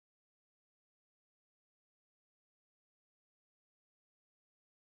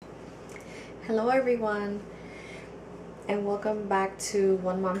Hello everyone, and welcome back to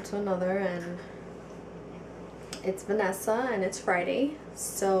One Mom to Another, and it's Vanessa and it's Friday.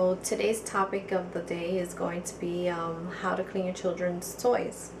 So today's topic of the day is going to be how to clean your children's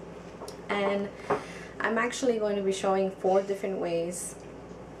toys. And I'm actually going to be showing 4 different ways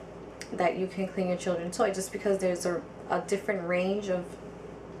that you can clean your children's toy, just because there's a different range of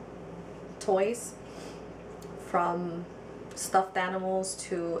toys, from stuffed animals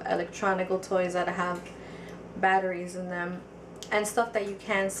to electronical toys that have batteries in them, and stuff that you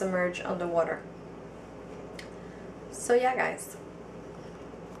can submerge underwater. So yeah guys,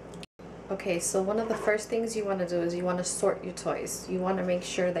 okay, so one of the first things you want to do is you want to sort your toys. You want to make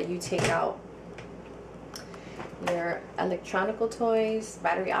sure that you take out your electronical toys,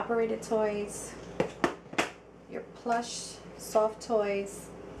 battery operated toys, your plush soft toys,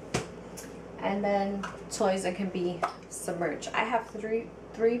 and then toys that can be submerged. I have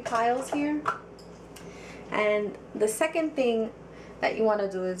three piles here. And the second thing that you want to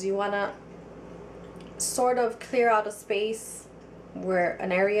do is you want to sort of clear out a space, where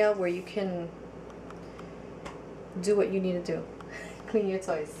an area where you can do what you need to do. Clean your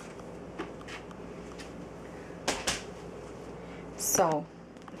toys. So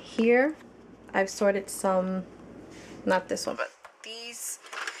here I've sorted some, not this one, but these.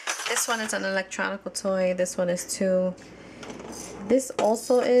 This one is an electronical toy. This one is too. This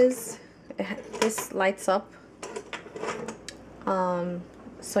also is. This lights up.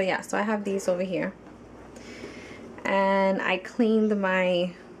 So yeah, so I have these over here. And I cleaned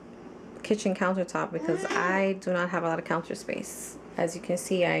my kitchen countertop because I do not have a lot of counter space. As you can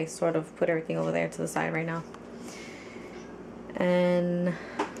see, I sort of put everything over there to the side right now. And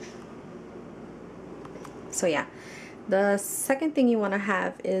so yeah. The second thing you want to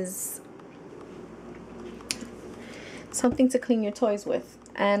have is something to clean your toys with.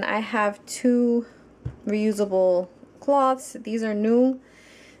 And I have 2 reusable cloths. These are new,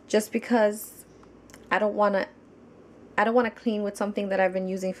 just because I don't want to clean with something that I've been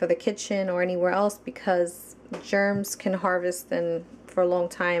using for the kitchen or anywhere else, because germs can harvest them for a long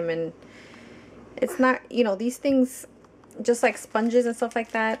time, and it's not, you know, these things, just like sponges and stuff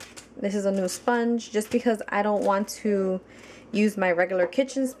like that. This is a new sponge, just because I don't want to use my regular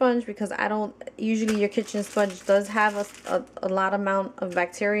kitchen sponge, because I don't, usually your kitchen sponge does have a lot amount of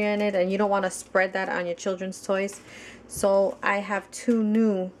bacteria in it, and you don't want to spread that on your children's toys. So I have 2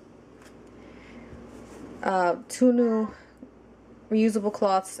 new reusable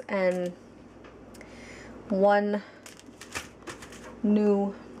cloths and 1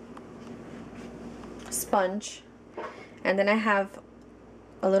 new sponge. And then I have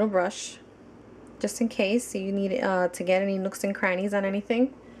a little brush, just in case you need to get any nooks and crannies on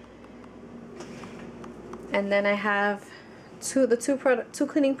anything. And then I have the two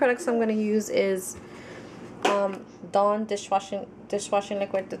cleaning products I'm going to use is Dawn dishwashing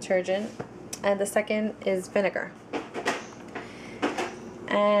liquid detergent, and the second is vinegar.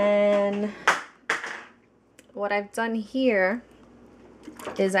 And what I've done here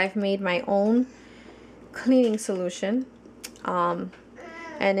is I've made my own cleaning solution,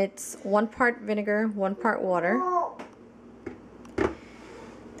 and it's 1 part vinegar, 1 part water.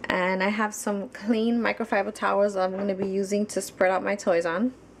 And I have some clean microfiber towels I'm going to be using to spread out my toys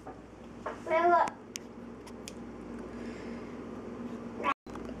on.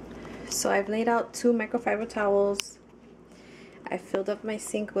 So I've laid out 2 microfiber towels. I filled up my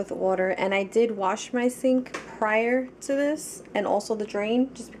sink with water, and I did wash my sink prior to this, and also the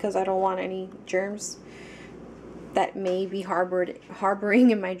drain, just because I don't want any germs that may be harboring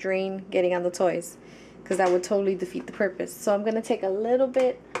in my drain getting on the toys, because that would totally defeat the purpose. So I'm going to take a little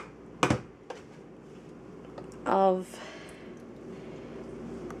bit of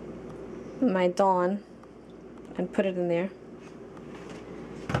my Dawn and put it in there.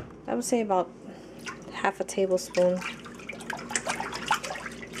 I would say about half a tablespoon.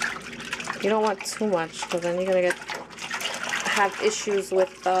 You don't want too much, because then you're going to have issues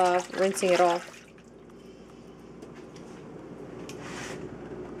with rinsing it off.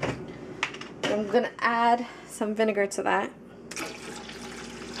 I'm going to add some vinegar to that.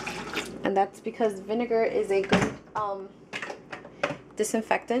 And that's because vinegar is a good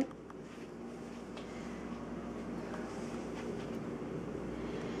disinfectant.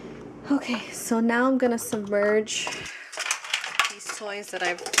 Okay, so now I'm going to submerge these toys that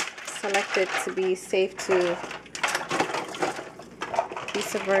I've selected to be safe to be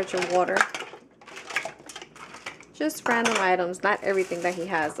submerged in water. Just random items, not everything that he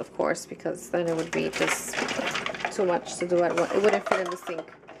has, of course, because then it would be just too much to do at once. It wouldn't fit in the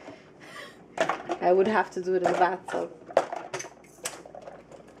sink. I would have to do it in the bathtub.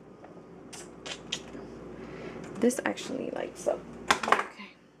 This actually lights up. Okay.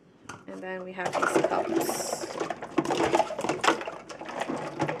 And then we have these cups.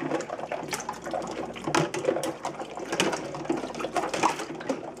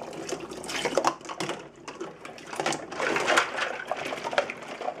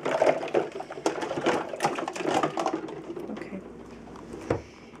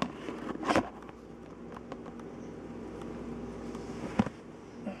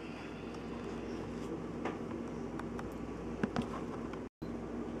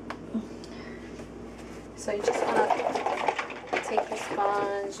 So you just want to take your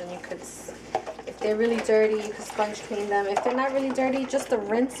sponge, and you could, if they're really dirty, you could sponge clean them. If they're not really dirty, just a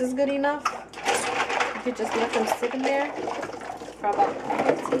rinse is good enough. You could just let them sit in there for about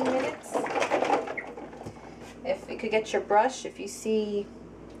 15 minutes. If you could get your brush, if you see,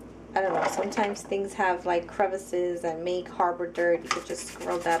 I don't know, sometimes things have like crevices that make harbor dirt, you could just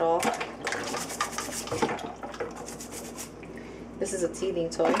scrub that off. This is a teething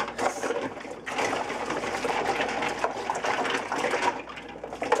toy.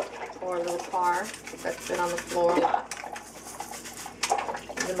 Or a little car that's been on the floor a lot.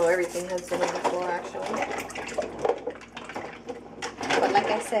 Even though everything has been on the floor actually. But like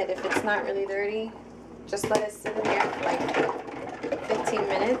I said, if it's not really dirty, just let it sit in there for like 15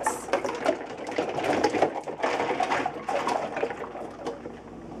 minutes.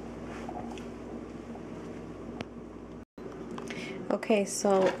 Okay,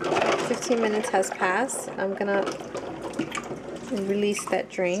 so 15 minutes has passed. I'm gonna release that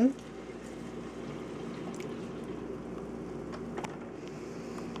drain.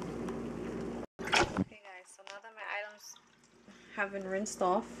 Okay guys, so now that my items have been rinsed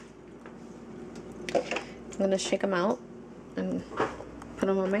off, I'm gonna shake them out and put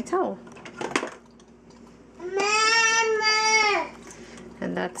them on my towel. Mama.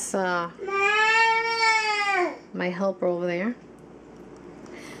 And that's my helper over there.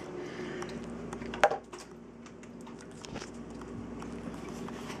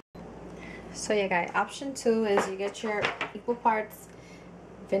 So yeah guys, option 2 is you get your equal parts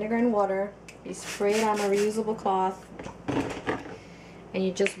vinegar and water, you spray it on a reusable cloth, and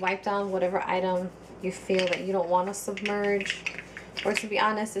you just wipe down whatever item you feel that you don't want to submerge. Or to be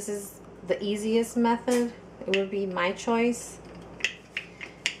honest, this is the easiest method. It would be my choice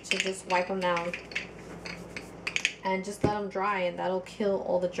to just wipe them down and just let them dry, and that'll kill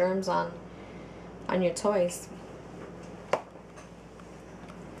all the germs on your toys.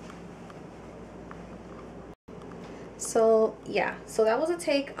 So yeah, so that was a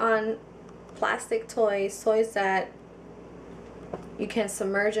take on plastic toys that you can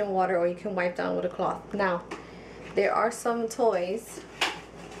submerge in water or you can wipe down with a cloth. Now, there are some toys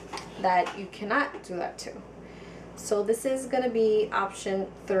that you cannot do that to. So this is going to be option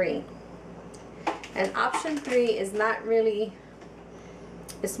 3. And option 3 is not really,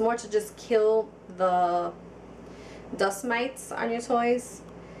 it's more to just kill the dust mites on your toys.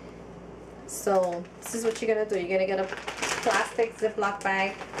 So this is what you're going to do. You're going to get a plastic Ziploc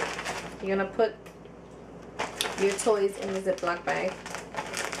bag. You're going to put your toys in the Ziploc bag.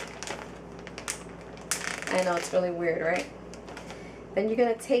 I know it's really weird, right? Then you're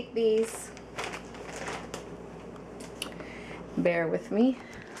going to take these, bear with me,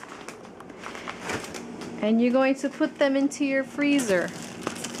 and you're going to put them into your freezer.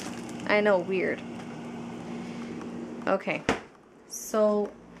 I know, weird. Okay,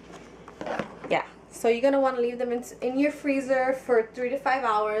 so yeah, so you're going to want to leave them in your freezer for 3 to 5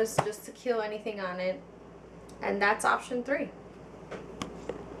 hours just to kill anything on it. And that's option 3.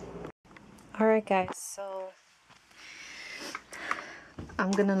 Alright guys, so I'm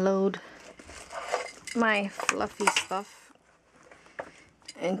gonna load my fluffy stuff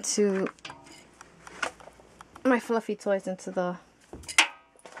into my fluffy toys into the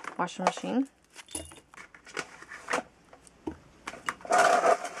washing machine.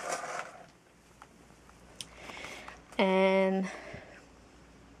 And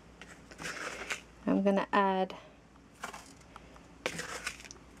I'm gonna add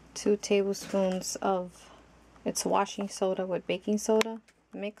 2 tablespoons of, it's washing soda with baking soda,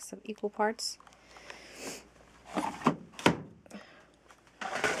 mix of equal parts.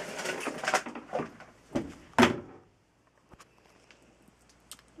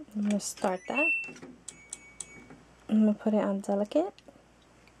 I'm gonna start that. I'm gonna put it on delicate.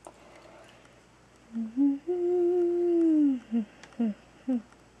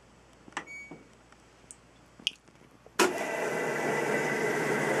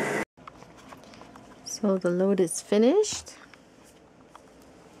 So the load is finished,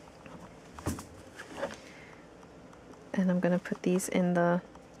 and I'm gonna put these in the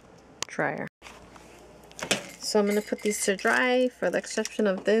dryer. So I'm going to put these to dry for the exception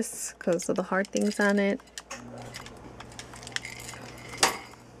of this because of the hard things on it.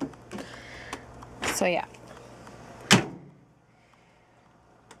 So yeah.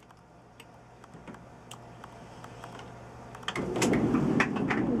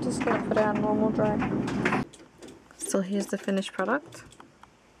 I'm just going to put it on normal dry. So here's the finished product.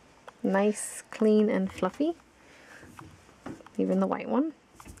 Nice, clean, and fluffy. Even the white one.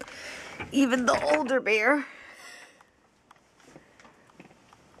 Even the older bear.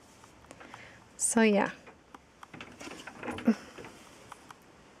 So yeah.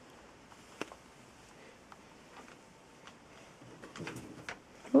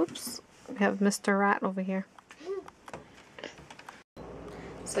 Oops. We have Mr. Rat over here.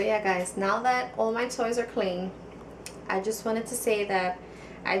 So yeah guys, now that all my toys are clean, I just wanted to say that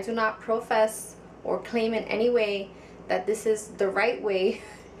I do not profess or claim in any way that this is the right way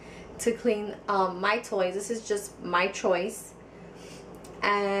to clean my toys. This is just my choice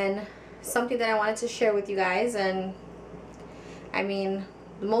and something that I wanted to share with you guys. And I mean,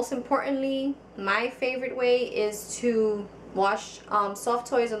 most importantly, my favorite way is to wash soft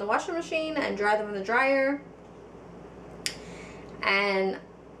toys in the washing machine and dry them in the dryer, and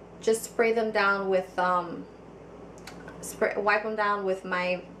just spray them down with wipe them down with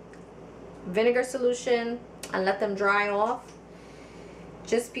my vinegar solution and let them dry off,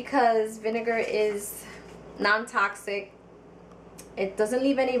 just because vinegar is non-toxic. It doesn't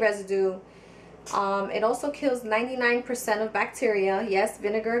leave any residue. It also kills 99% of bacteria. Yes,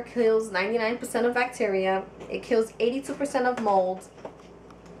 vinegar kills 99% of bacteria. It kills 82% of mold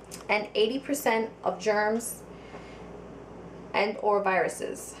and 80% of germs and or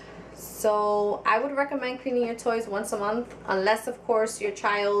viruses. So I would recommend cleaning your toys once a month, unless of course your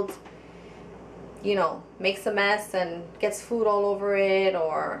child, you know, makes a mess and gets food all over it,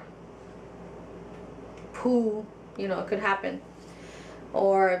 or poo, you know, it could happen,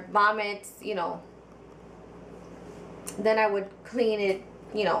 or vomits, you know, then I would clean it,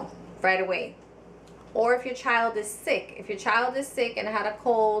 you know, right away. Or if your child is sick, and had a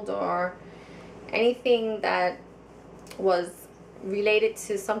cold or anything that was related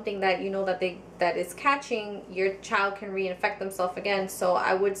to something that you know that is catching, your child can reinfect themselves again. So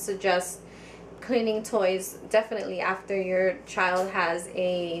I would suggest cleaning toys definitely after your child has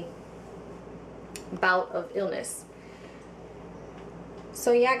a bout of illness.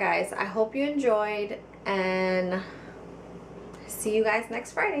 So yeah guys, I hope you enjoyed, and see you guys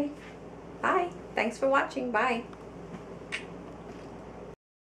next Friday. Bye. Thanks for watching. Bye.